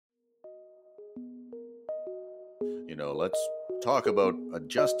Let's talk about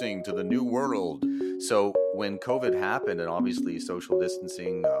adjusting to the new world. So when COVID happened, and obviously social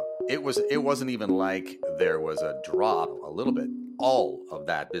distancing, it wasn't even like there was a drop. A little bit, all of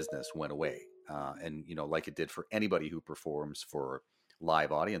that business went away, and like it did for anybody who performs for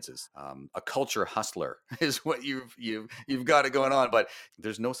live audiences. A culture hustler is what you've got it going on, but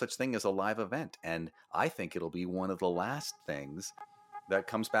there's no such thing as a live event, and I think it'll be one of the last things that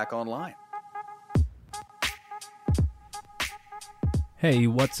comes back online. Hey,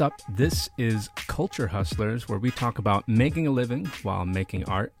 what's up? This is Culture Hustlers, where we talk about making a living while making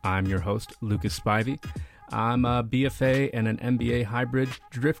art. I'm your host, Lucas Spivey. I'm a BFA and an MBA hybrid,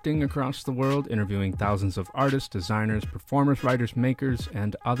 drifting across the world, interviewing thousands of artists, designers, performers, writers, makers,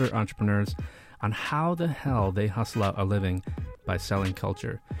 and other entrepreneurs on how the hell they hustle out a living by selling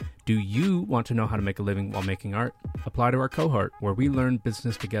culture. Do you want to know how to make a living while making art? Apply to our cohort, where we learn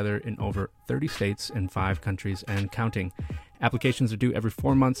business together in over 30 states and 5 countries and counting. Applications are due every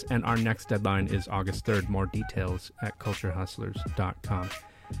 4 months, and our next deadline is August 3rd. More details at culturehustlers.com.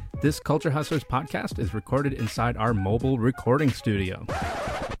 This Culture Hustlers podcast is recorded inside our mobile recording studio.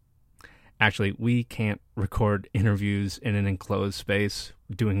 Actually, we can't record interviews in an enclosed space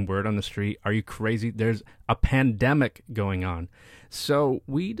doing word on the street. Are you crazy? There's a pandemic going on. So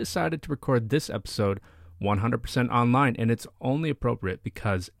we decided to record this episode 100% online, and it's only appropriate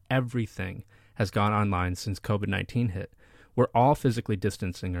because everything has gone online since COVID-19 hit. We're all physically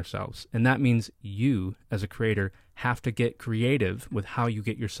distancing ourselves, and that means you, as a creator, have to get creative with how you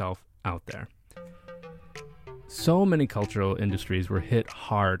get yourself out there. So many cultural industries were hit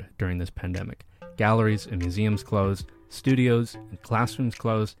hard during this pandemic. Galleries and museums closed, studios and classrooms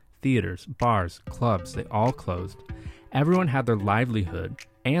closed, theaters, bars, clubs, they all closed. Everyone had their livelihood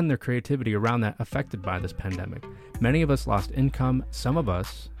and their creativity around that affected by this pandemic. Many of us lost income, some of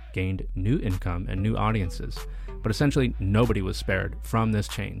us gained new income and new audiences. But essentially, nobody was spared from this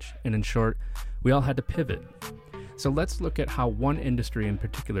change. And in short, we all had to pivot. So let's look at how one industry in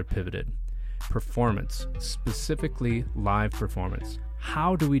particular pivoted. Performance, specifically live performance.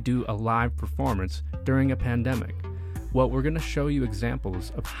 How do we do a live performance during a pandemic? Well, we're going to show you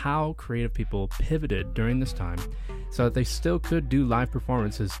examples of how creative people pivoted during this time so that they still could do live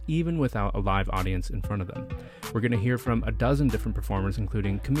performances even without a live audience in front of them. We're going to hear from a dozen different performers,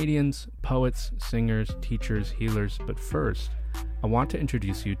 including comedians, poets, singers, teachers, healers. But first, I want to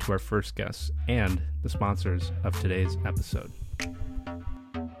introduce you to our first guests and the sponsors of today's episode.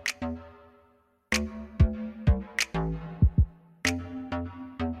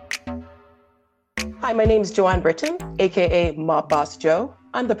 Hi, my name is Joanne Britton, aka Mob Boss Joe.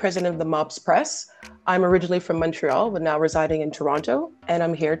 I'm the president of the Mobs Press. I'm originally from Montreal, but now residing in Toronto, and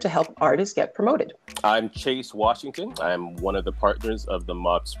I'm here to help artists get promoted. I'm Chase Washington. I'm one of the partners of the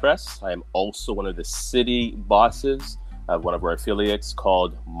Mobs Press. I'm also one of the city bosses of one of our affiliates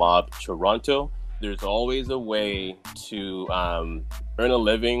called Mob Toronto. There's always a way to earn a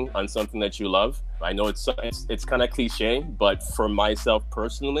living on something that you love. I know it's kind of cliche, but for myself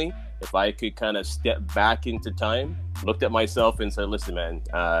personally, if I could kind of step back into time, looked at myself and said, listen, man,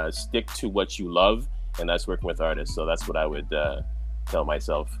 stick to what you love. And that's working with artists. So that's what I would tell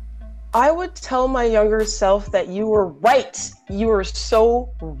myself. I would tell my younger self that you were right. You were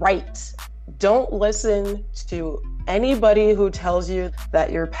so right. Don't listen to anybody who tells you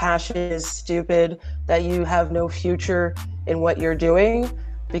that your passion is stupid, that you have no future in what you're doing,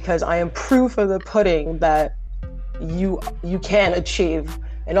 because I am proof of the pudding that you can achieve.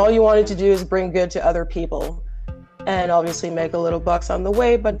 And all you wanted to do is bring good to other people and obviously make a little bucks on the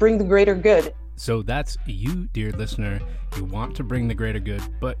way, but bring the greater good. So that's you, dear listener. You want to bring the greater good,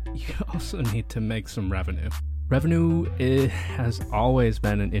 but you also need to make some revenue. Revenue has always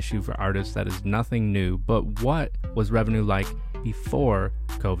been an issue for artists. That is nothing new. But what was revenue like before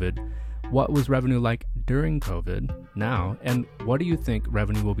COVID? What was revenue like during COVID now? And what do you think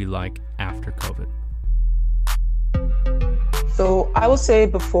revenue will be like after COVID? So I will say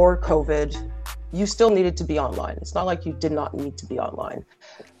before COVID, you still needed to be online. It's not like you did not need to be online.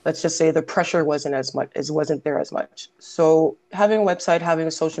 Let's just say the pressure wasn't there as much. So having a website, having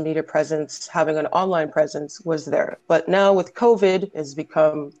a social media presence, having an online presence was there. But now with COVID, it's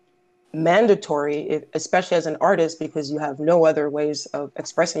become mandatory, especially as an artist, because you have no other ways of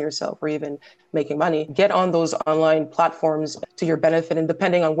expressing yourself or even making money. Get on those online platforms to your benefit. And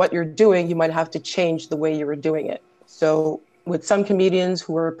depending on what you're doing, you might have to change the way you were doing it. So with some comedians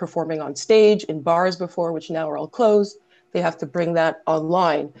who were performing on stage in bars before, which now are all closed, they have to bring that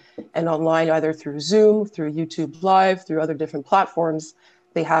online, and online either through Zoom, through YouTube Live, through other different platforms.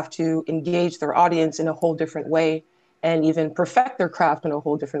 They have to engage their audience in a whole different way and even perfect their craft in a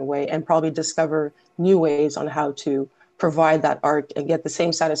whole different way, and probably discover new ways on how to provide that art and get the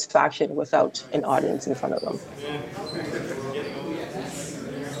same satisfaction without an audience in front of them.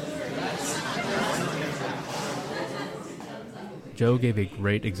 Joe gave a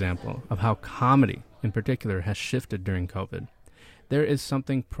great example of how comedy, in particular, has shifted during COVID. There is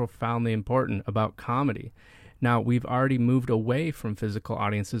something profoundly important about comedy. Now, we've already moved away from physical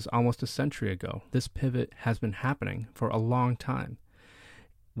audiences almost a century ago. This pivot has been happening for a long time.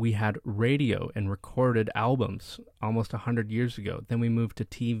 We had radio and recorded albums almost 100 years ago. Then we moved to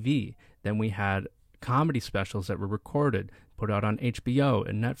TV. Then we had comedy specials that were recorded, put out on HBO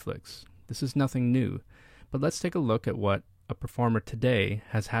and Netflix. This is nothing new. But let's take a look at what a performer today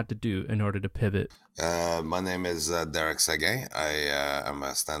has had to do in order to pivot. My name is Derek Seguin. I am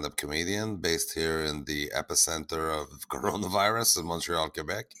a stand-up comedian based here in the epicenter of coronavirus in Montreal,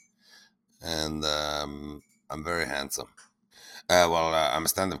 Quebec. And I'm very handsome. I'm a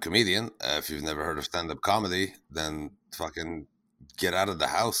stand-up comedian. If you've never heard of stand-up comedy, then fucking get out of the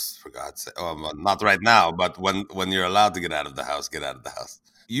house, for God's sake. Oh, well, not right now, but when you're allowed to get out of the house, get out of the house.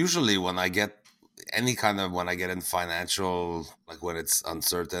 Usually when I get when I get in financial, like when it's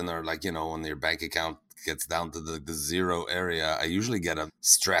uncertain or like, when your bank account gets down to the zero area, I usually get a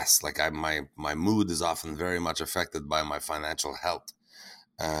stress. Like my mood is often very much affected by my financial health.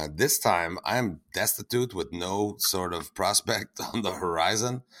 This time I'm destitute with no sort of prospect on the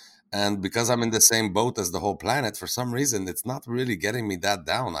horizon. And because I'm in the same boat as the whole planet, for some reason, it's not really getting me that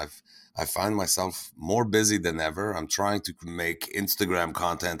down. I find myself more busy than ever. I'm trying to make Instagram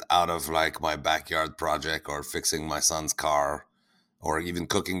content out of like my backyard project or fixing my son's car or even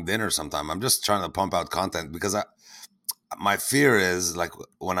cooking dinner sometime. I'm just trying to pump out content because my fear is like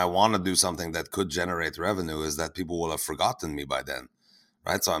when I want to do something that could generate revenue is that people will have forgotten me by then,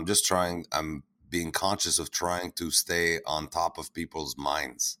 right? So I'm being conscious of trying to stay on top of people's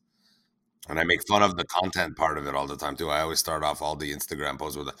minds. And I make fun of the content part of it all the time, too. I always start off all the Instagram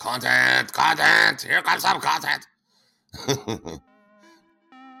posts with the content, here comes some content.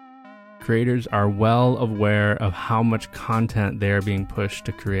 Creators are well aware of how much content they are being pushed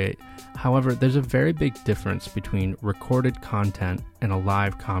to create. However, there's a very big difference between recorded content and a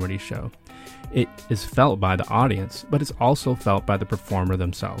live comedy show. It is felt by the audience, but it's also felt by the performer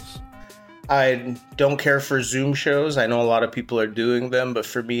themselves. I don't care for Zoom shows. I know a lot of people are doing them, but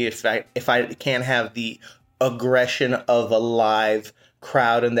for me, if I can't have the aggression of a live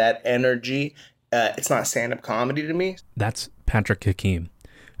crowd and that energy, it's not stand-up comedy to me. That's Patrick Hakeem,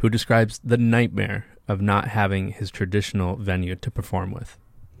 who describes the nightmare of not having his traditional venue to perform with.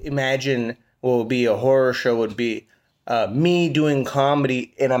 Imagine what would be a horror show would be me doing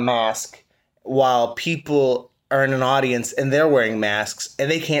comedy in a mask while people are in an audience and they're wearing masks and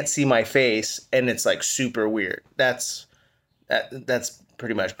they can't see my face and it's like super weird. That's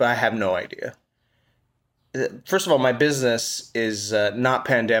pretty much, but I have no idea. First of all, my business is not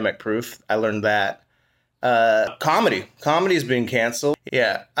pandemic proof. I learned that. Comedy is being canceled.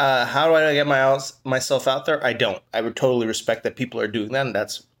 Yeah. How do I get myself out there? I don't. I would totally respect that people are doing that and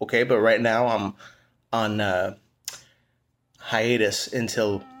that's okay. But right now I'm on hiatus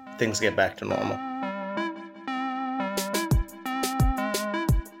until things get back to normal.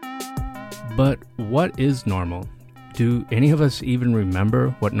 But what is normal? Do any of us even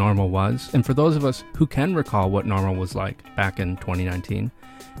remember what normal was? And for those of us who can recall what normal was like back in 2019,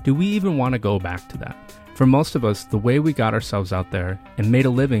 do we even want to go back to that? For most of us, the way we got ourselves out there and made a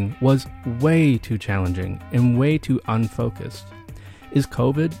living was way too challenging and way too unfocused. Is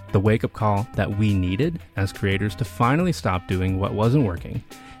COVID the wake-up call that we needed as creators to finally stop doing what wasn't working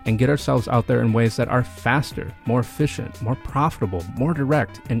and get ourselves out there in ways that are faster, more efficient, more profitable, more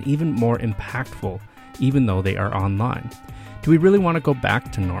direct, and even more impactful, even though they are online? Do we really want to go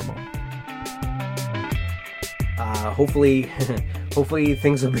back to normal? Hopefully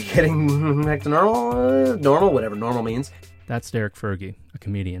things will be getting back to normal, whatever normal means. That's Derek Fergie, a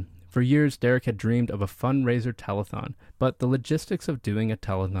comedian. For years, Derek had dreamed of a fundraiser telethon, but the logistics of doing a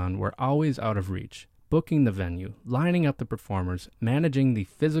telethon were always out of reach. Booking the venue, lining up the performers, managing the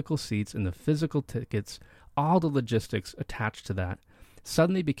physical seats and the physical tickets, all the logistics attached to that,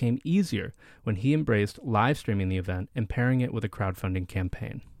 suddenly became easier when he embraced live streaming the event and pairing it with a crowdfunding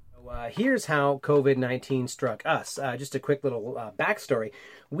campaign. Here's how COVID-19 struck us. Just a quick little backstory.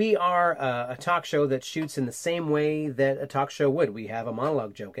 We are a talk show that shoots in the same way that a talk show would. We have a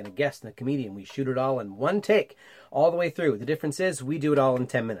monologue joke and a guest and a comedian. We shoot it all in one take. all the way through. The difference is we do it all in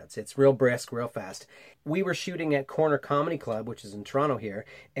 10 minutes. It's real brisk, real fast. We were shooting at Corner Comedy Club, which is in Toronto here,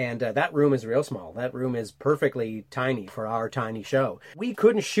 and that room is real small. That room is perfectly tiny for our tiny show. We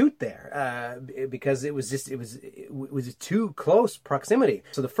couldn't shoot there because it was too close proximity.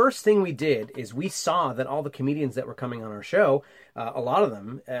 So the first thing we did is we saw that all the comedians that were coming on our show, a lot of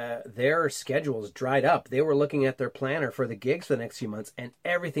them, their schedules dried up. They were looking at their planner for the gigs for the next few months, and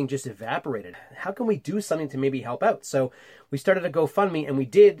everything just evaporated. How can we do something to maybe help out? So we started a GoFundMe, and we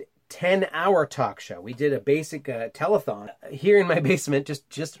did 10-hour talk show. We did a basic telethon here in my basement,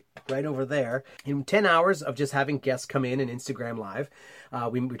 just right over there, in 10 hours of just having guests come in and Instagram Live.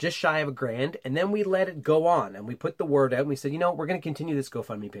 We were just shy of $1,000, and then we let it go on, and we put the word out, and we said, we're going to continue this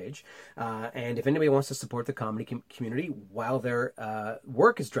GoFundMe page, and if anybody wants to support the comedy community while their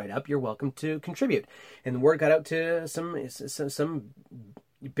work is dried up, you're welcome to contribute. And the word got out to some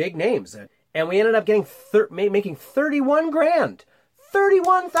big names, and we ended up getting making $31,000.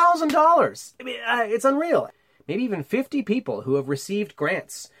 $31,000. I mean, it's unreal. Maybe even 50 people who have received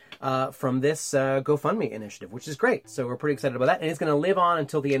grants from this GoFundMe initiative, which is great. So we're pretty excited about that. And it's going to live on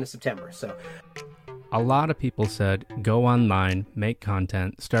until the end of September. So a lot of people said, go online, make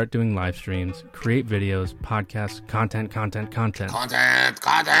content, start doing live streams, create videos, podcasts, content. Content!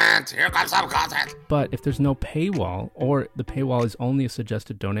 Here comes some content! But if there's no paywall, or the paywall is only a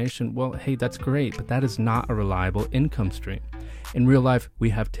suggested donation, well, hey, that's great, but that is not a reliable income stream. In real life, we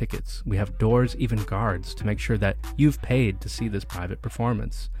have tickets, we have doors, even guards, to make sure that you've paid to see this private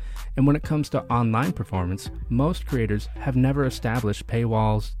performance. And when it comes to online performance, most creators have never established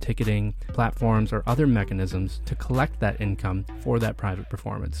paywalls, ticketing, platforms, or other mechanisms to collect that income for that private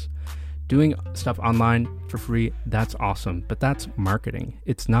performance. Doing stuff online for free, that's awesome, but that's marketing.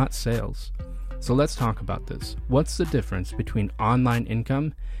 It's not sales. So let's talk about this. What's the difference between online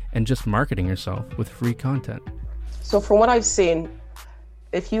income and just marketing yourself with free content? So from what I've seen,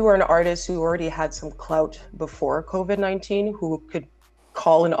 if you were an artist who already had some clout before COVID-19, who could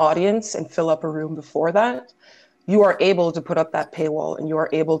call an audience and fill up a room before that, you are able to put up that paywall and you are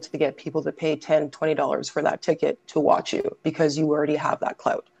able to get people to pay $10, $20 for that ticket to watch you because you already have that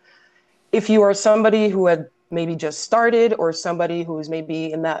clout. If you are somebody who had maybe just started or somebody who is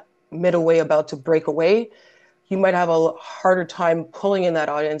maybe in that middle way about to break away, you might have a harder time pulling in that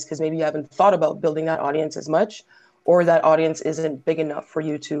audience because maybe you haven't thought about building that audience as much, or that audience isn't big enough for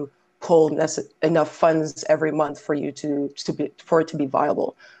you to pull enough funds every month for you for it to be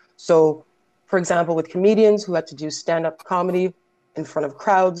viable. So, for example, with comedians who had to do stand-up comedy in front of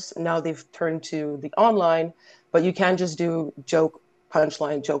crowds, now they've turned to the online, but you can't just do joke,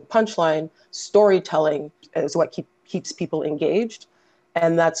 punchline. Storytelling is what keeps people engaged,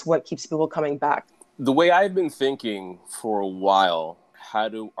 and that's what keeps people coming back. The way I've been thinking for a while, how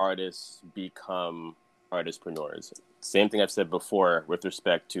do artists become artistpreneurs? Same thing I've said before with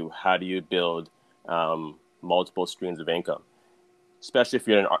respect to how do you build multiple streams of income, especially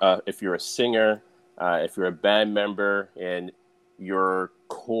if you're a singer, if you're a band member, and your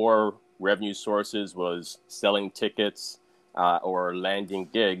core revenue sources was selling tickets or landing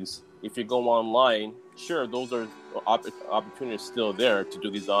gigs. If you go online, sure, those are opportunities still there to do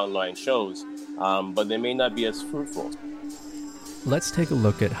these online shows, but they may not be as fruitful. Let's take a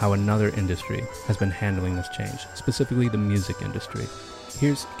look at how another industry has been handling this change, specifically the music industry.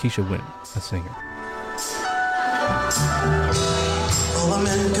 Here's Keisha Wynn, a singer.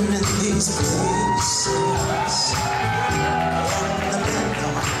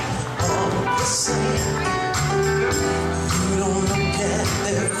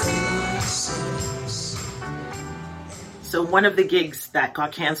 So one of the gigs that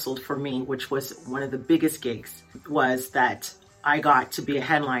got canceled for me, which was one of the biggest gigs, was that I got to be a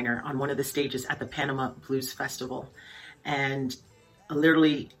headliner on one of the stages at the Panama Blues Festival. And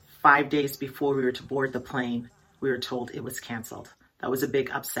literally 5 days before we were to board the plane, we were told it was canceled. That was a big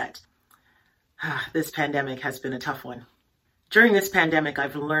upset. This pandemic has been a tough one. During this pandemic,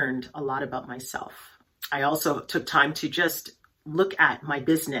 I've learned a lot about myself. I also took time to just look at my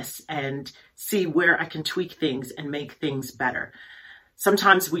business and see where I can tweak things and make things better.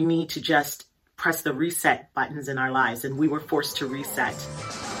 Sometimes we need to just press the reset buttons in our lives, and we were forced to reset.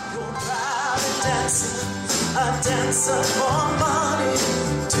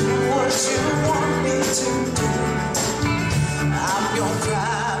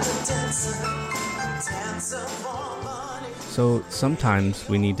 So sometimes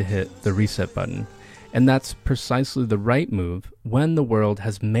we need to hit the reset button, and that's precisely the right move when the world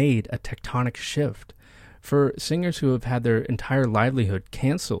has made a tectonic shift. For singers who have had their entire livelihood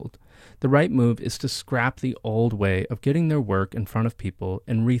canceled, the right move is to scrap the old way of getting their work in front of people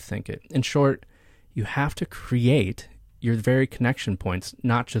and rethink it. In short, You have to create your very connection points,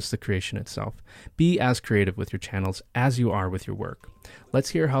 not just the creation itself. Be as creative with your channels as you are with your work.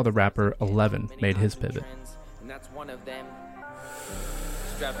 Let's hear how the rapper 11 made his pivot. And that's one of them.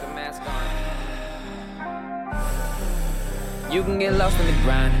 Strap the mask on. You can get lost in the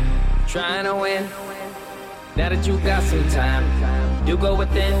grind, trying to win. Now that you got some time, you go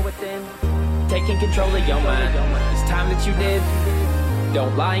within, taking control of your mind. It's time that you did.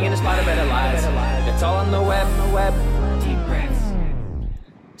 Don't lie in a spot of better lies. That's all on the web. Deep breaths.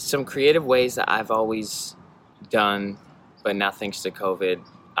 Some creative ways that I've always done, but now thanks to COVID,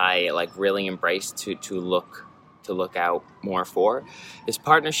 I really embraced to look out more for, is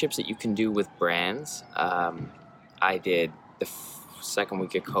partnerships that you can do with brands. I did the second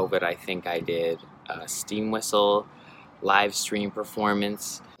week of COVID. I think I did a steam whistle live stream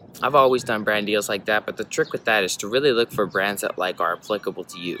performance. I've always done brand deals like that, but the trick with that is to really look for brands that are applicable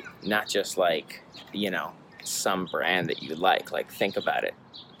to you, not just some brand that you like. Think about it.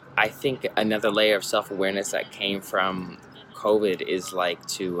 I think another layer of self-awareness that came from COVID is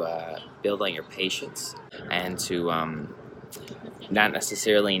to build on your patience and to not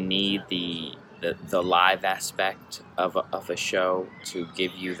necessarily need the live aspect of a show to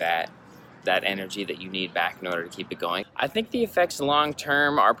give you that energy that you need back in order to keep it going. I think the effects long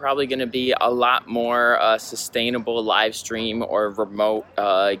term are probably going to be a lot more sustainable live stream or remote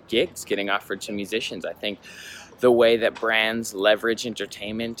gigs getting offered to musicians. I think the way that brands leverage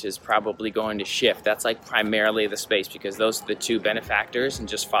entertainment is probably going to shift. That's primarily the space, because those are the two benefactors, and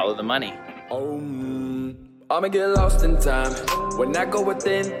just follow the money. I'ma get lost in time when I go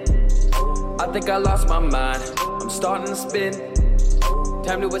within. I think I lost my mind. I'm starting to spin.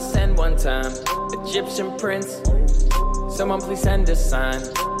 Time to ascend one time. Egyptian prince. Someone please send a sign.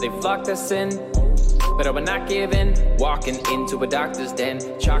 They've locked us in, but I will not give in. Walking into a doctor's den,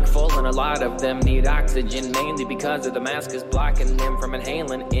 chock full and a lot of them need oxygen, mainly because of the mask is blocking them from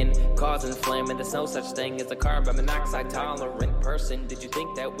inhaling in, causing phlegm. And there's no such thing as a carbon monoxide tolerant person. Did you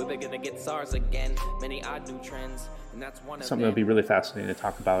think that we were gonna get SARS again? Many odd new trends, and that's one of Something that would be really fascinating to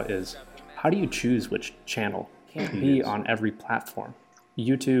talk about is, how do you choose which channel? Can't be on every platform.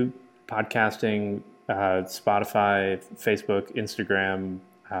 YouTube, podcasting, Spotify, Facebook, Instagram,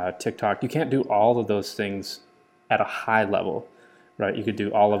 TikTok. You can't do all of those things at a high level, right? You could do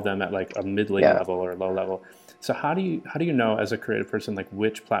all of them at a mid-level level or a low level. So how do you know as a creative person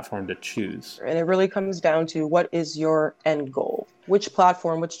which platform to choose? And it really comes down to, what is your end goal? Which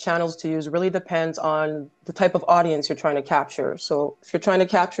platform, which channels to use really depends on the type of audience you're trying to capture. So if you're trying to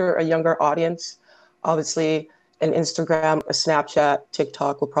capture a younger audience, obviously an Instagram, a Snapchat,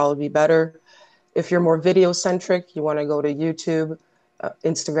 TikTok will probably be better. If you're more video centric, you want to go to YouTube,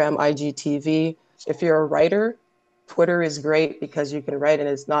 Instagram, IGTV. If you're a writer, Twitter is great because you can write and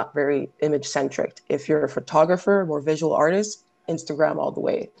it's not very image centric. If you're a photographer, more visual artist, Instagram all the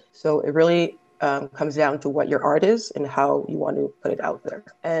way. So it really comes down to what your art is and how you want to put it out there.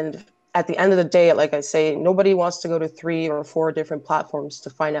 And at the end of the day, like I say, nobody wants to go to 3 or 4 different platforms to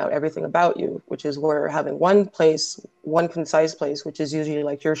find out everything about you, which is where having one place, one concise place, which is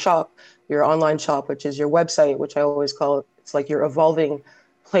usually your shop, your online shop, which is your website, which I always call it. It's your evolving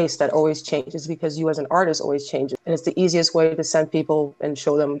place that always changes, because you as an artist always changes. And it's the easiest way to send people and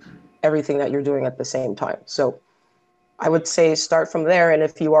show them everything that you're doing at the same time. So I would say start from there. And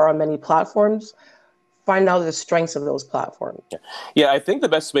if you are on many platforms, find out the strengths of those platforms. Yeah, I think the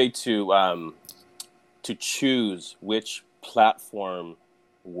best way to choose which platform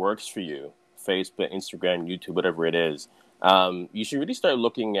works for you, Facebook, Instagram, YouTube, whatever it is, you should really start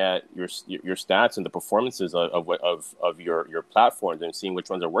looking at your stats and the performances of your platforms and seeing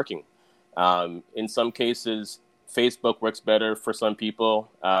which ones are working. In some cases, Facebook works better for some people.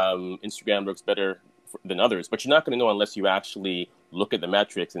 Instagram works better than others, but you're not going to know unless you actually look at the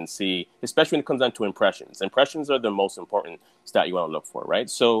metrics and see, especially when it comes down to impressions. Impressions are the most important stat you want to look for, right?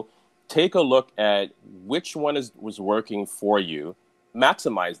 So take a look at which one was working for you,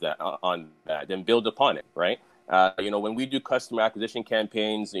 maximize that on that, and build upon it, right? When we do customer acquisition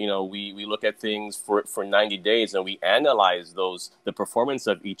campaigns, we look at things for 90 days and we analyze the performance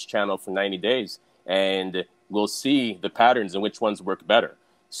of each channel for 90 days, and we'll see the patterns and which ones work better.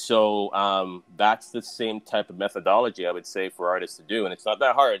 So that's the same type of methodology I would say for artists to do. And it's not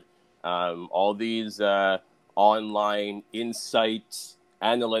that hard. All these online insights,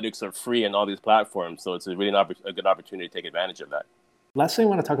 analytics are free on all these platforms. So it's a really a good opportunity to take advantage of that. Last thing I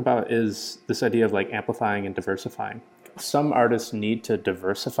want to talk about is this idea of amplifying and diversifying. Some artists need to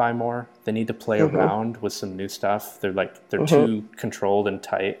diversify more. They need to play around with some new stuff. They're too controlled and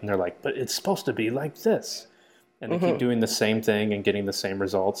tight, and they're but it's supposed to be like this. and they keep doing the same thing and getting the same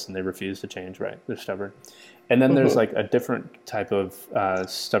results, and they refuse to change, right? They're stubborn. And then there's like a different type of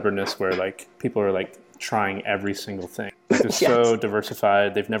stubbornness where like people are like trying every single thing. Like they're so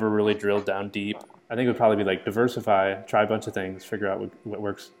diversified. They've never really drilled down deep. I think it would probably be like diversify, try a bunch of things, figure out what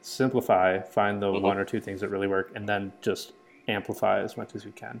works, simplify, find the one or two things that really work, and then just amplify as much as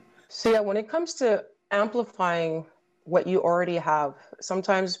you can. So yeah, when it comes to amplifying what you already have,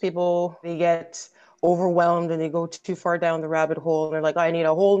 sometimes people, they get overwhelmed and they go too far down the rabbit hole and they're like, I need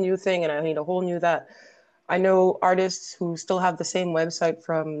a whole new thing and I need a whole new that. I know artists who still have the same website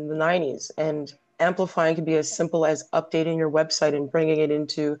from the 90s, and amplifying can be as simple as updating your website and bringing it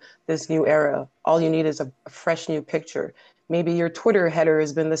into this new era. All you need is a fresh new picture. Maybe your Twitter header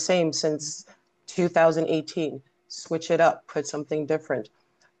has been the same since 2018. Switch it up, put something different.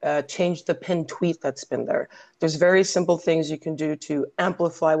 Change the pinned tweet that's been there. There's very simple things you can do to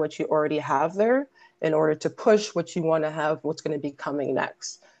amplify what you already have there in order to push what you want to have, what's going to be coming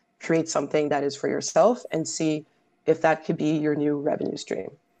next. Create something that is for yourself and see if that could be your new revenue stream.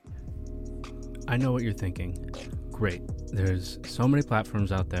 I know what you're thinking. Great. There's so many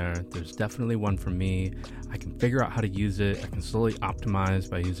platforms out there. There's definitely one for me. I can figure out how to use it. I can slowly optimize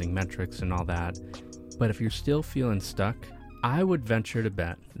by using metrics and all that. But if you're still feeling stuck, I would venture to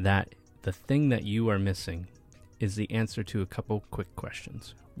bet that the thing that you are missing is the answer to a couple quick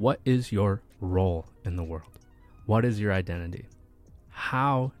questions. What is your role in the world? What is your identity?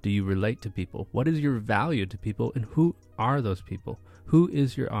 How do you relate to people? What is your value to people? And who are those people? Who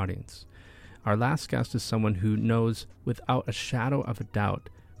is your audience? Our last guest is someone who knows without a shadow of a doubt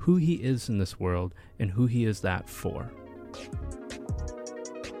who he is in this world and who he is that for.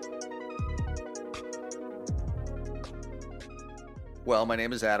 Well, my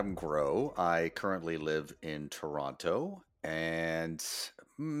name is Adam Groh. I currently live in Toronto, and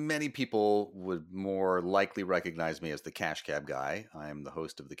many people would more likely recognize me as the Cash Cab guy. I'm the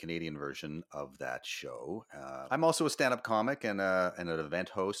host of the Canadian version of that show. I'm also a stand-up comic and an event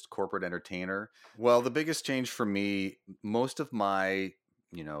host, corporate entertainer. Well, the biggest change for me, most of my,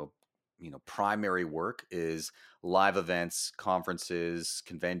 primary work is live events, conferences,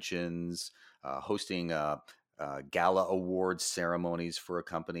 conventions, hosting gala awards ceremonies for a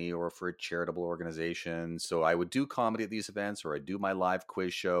company or for a charitable organization. So I would do comedy at these events, or I'd do my live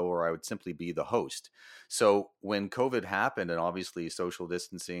quiz show, or I would simply be the host. So when COVID happened, and obviously social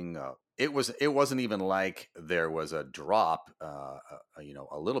distancing, it wasn't even like there was a drop,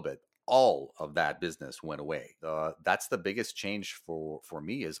 a little bit. All of that business went away. That's the biggest change for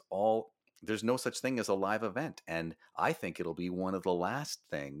me is there's no such thing as a live event. And I think it'll be one of the last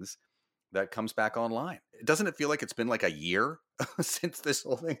things that comes back online. Doesn't it feel like it's been like a year since this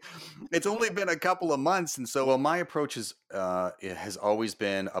whole thing? It's only been a couple of months. And so, my approach it has always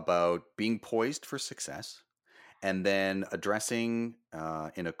been about being poised for success and then addressing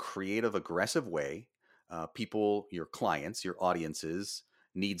in a creative, aggressive way, people, your clients, your audiences,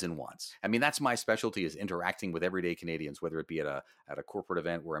 needs and wants. I mean, that's my specialty, is interacting with everyday Canadians, whether it be at a corporate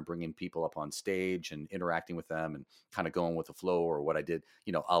event where I'm bringing people up on stage and interacting with them and kind of going with the flow, or what I did,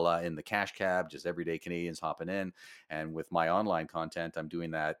 a la in the Cash Cab, just everyday Canadians hopping in. And with my online content, I'm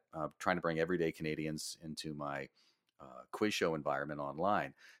doing that, trying to bring everyday Canadians into my quiz show environment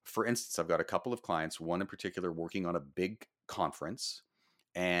online. For instance, I've got a couple of clients, one in particular working on a big conference,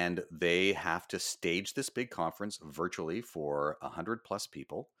 and they have to stage this big conference virtually for 100 plus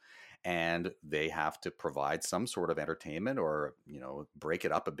people. And they have to provide some sort of entertainment, or, break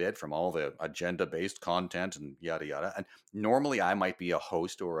it up a bit from all the agenda-based content and yada, yada. And normally I might be a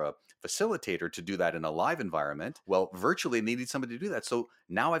host or a facilitator to do that in a live environment. Well, virtually they need somebody to do that. So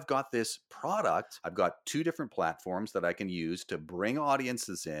now I've got this product. I've got 2 different platforms that I can use to bring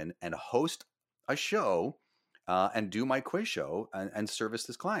audiences in and host a show and do my quiz show and service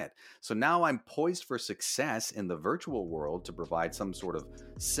this client. So now I'm poised for success in the virtual world to provide some sort of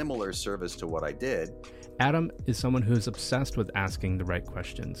similar service to what I did. Adam is someone who's obsessed with asking the right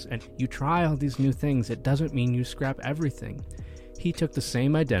questions. And you try all these new things, it doesn't mean you scrap everything. He took the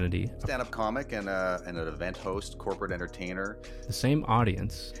same identity, stand-up comic and an event host, corporate entertainer, the same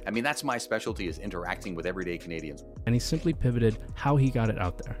audience. I mean, that's my specialty, is interacting with everyday Canadians. And he simply pivoted how he got it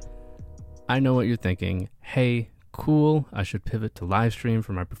out there. I know what you're thinking. Hey, cool, I should pivot to live stream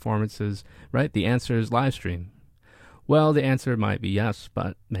for my performances, right? The answer is live stream. Well, the answer might be yes,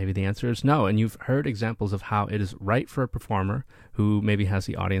 but maybe the answer is no. And you've heard examples of how it is right for a performer who maybe has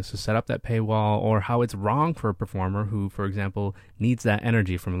the audience to set up that paywall, or how it's wrong for a performer who, for example, needs that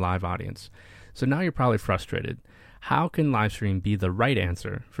energy from a live audience. So now you're probably frustrated. How can live stream be the right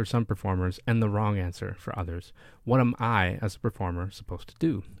answer for some performers and the wrong answer for others? What am I, as a performer, supposed to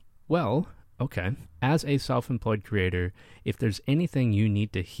do? Well, Okay, as a self-employed creator, if there's anything you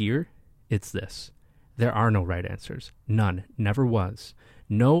need to hear, it's this. There are no right answers. None. Never was.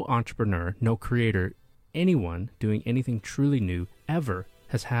 No entrepreneur, no creator, anyone doing anything truly new ever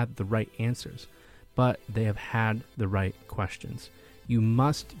has had the right answers, but they have had the right questions. You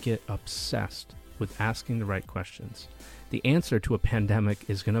must get obsessed with asking the right questions. The answer to a pandemic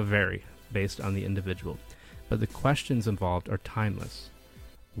is going to vary based on the individual, but the questions involved are timeless.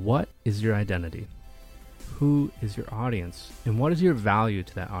 What is your identity? Who is your audience? And what is your value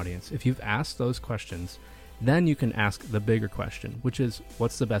to that audience? If you've asked those questions, then you can ask the bigger question, which is,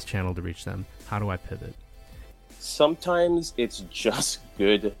 what's the best channel to reach them? How do I pivot? Sometimes it's just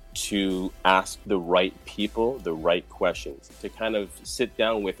good to ask the right people the right questions, to kind of sit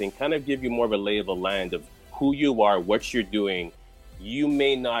down with and kind of give you more of a lay of the land of who you are, what you're doing. You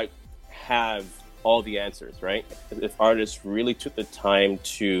may not have all the answers, right? If artists really took the time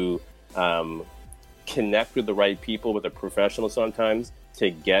to connect with the right people, with a professional sometimes,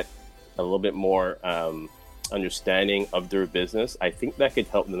 to get a little bit more understanding of their business, I think that could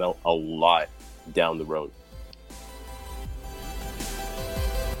help them out a lot down the road.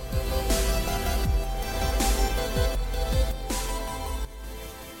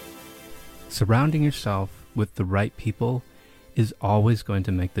 Surrounding yourself with the right people is always going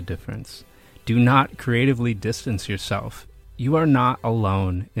to make the difference. Do not creatively distance yourself. You are not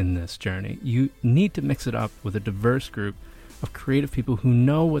alone in this journey. You need to mix it up with a diverse group of creative people who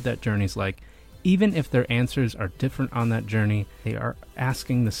know what that journey is like. Even if their answers are different on that journey, they are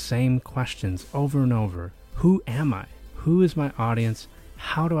asking the same questions over and over. Who am I? Who is my audience?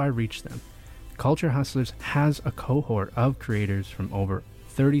 How do I reach them? Culture Hustlers has a cohort of creators from over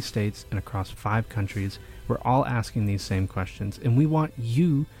 30 states and across 5 countries. We're all asking these same questions, and we want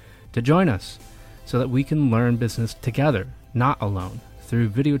you to join us so that we can learn business together, not alone, through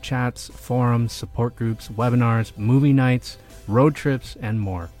video chats, forums, support groups, webinars, movie nights, road trips, and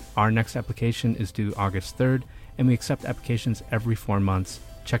more. Our next application is due August 3rd, and we accept applications every 4 months.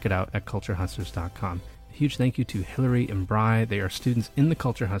 Check it out at culturehustlers.com. A huge thank you to Hillary and Bry. They are students in the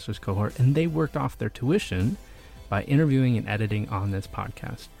Culture Hustlers cohort, and they worked off their tuition by interviewing and editing on this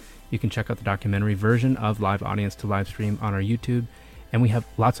podcast. You can check out the documentary version of Live Audience to Livestream on our YouTube, and we have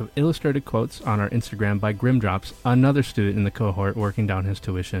lots of illustrated quotes on our Instagram by Grimdrops, another student in the cohort working down his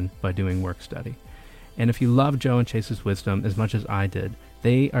tuition by doing work study. And if you love Joe and Chase's wisdom as much as I did,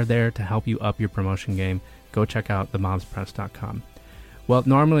 they are there to help you up your promotion game. Go check out themobspress.com. Well,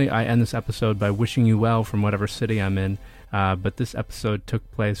 normally I end this episode by wishing you well from whatever city I'm in, but this episode took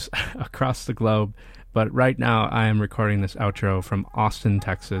place across the globe. But right now I am recording this outro from Austin,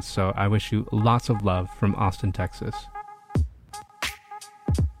 Texas, so I wish you lots of love from Austin, Texas.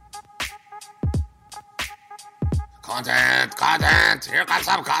 Content! Here comes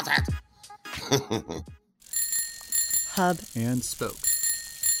some content! Hub and Spoke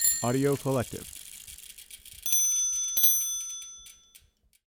Audio Collective.